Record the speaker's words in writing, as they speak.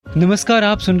नमस्कार,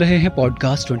 आप सुन रहे हैं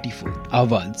पॉडकास्ट 24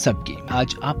 आवाज सबकी।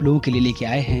 आज आप लोगों के लिए लेके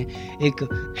आए हैं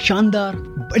एक शानदार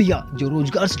बढ़िया जो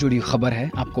रोजगार से जुड़ी खबर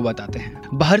है, आपको बताते हैं।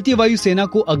 भारतीय वायुसेना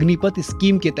को अग्निपथ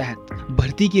स्कीम के तहत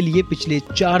भर्ती के लिए पिछले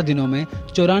 4 दिनों में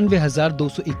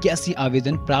 94,281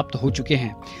 आवेदन प्राप्त हो चुके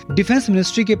हैं। डिफेंस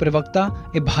मिनिस्ट्री के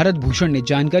प्रवक्ता भारत भूषण ने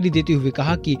जानकारी देते हुए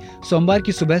कहा कि सोमवार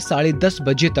की सुबह 10:30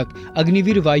 बजे तक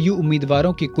अग्निवीर वायु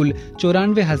उम्मीदवारों के कुल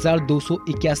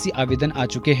 94,281 आवेदन आ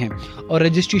चुके हैं और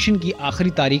रजिस्ट्रेशन की आखिरी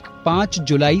तारीख 5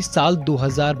 जुलाई साल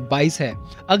 2022 है।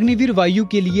 अग्निवीर वायु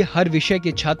के लिए हर विषय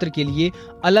के छात्र के लिए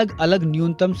अलग अलग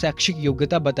न्यूनतम शैक्षिक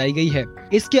योग्यता बताई गई है।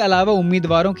 इसके अलावा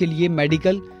उम्मीदवारों के लिए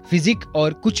मेडिकल, फिजिक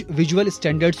और कुछ विजुअल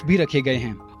स्टैंडर्ड्स भी रखे गए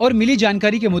हैं। और मिली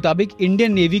जानकारी के मुताबिक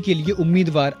इंडियन नेवी के लिए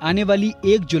उम्मीदवार आने वाली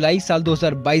 1 जुलाई साल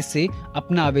 2022 से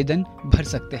अपना आवेदन भर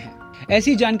सकते हैं।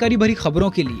 ऐसी जानकारी भरी खबरों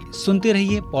के लिए सुनते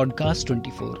रहिए पॉडकास्ट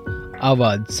 24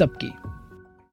 आवाज सबकी।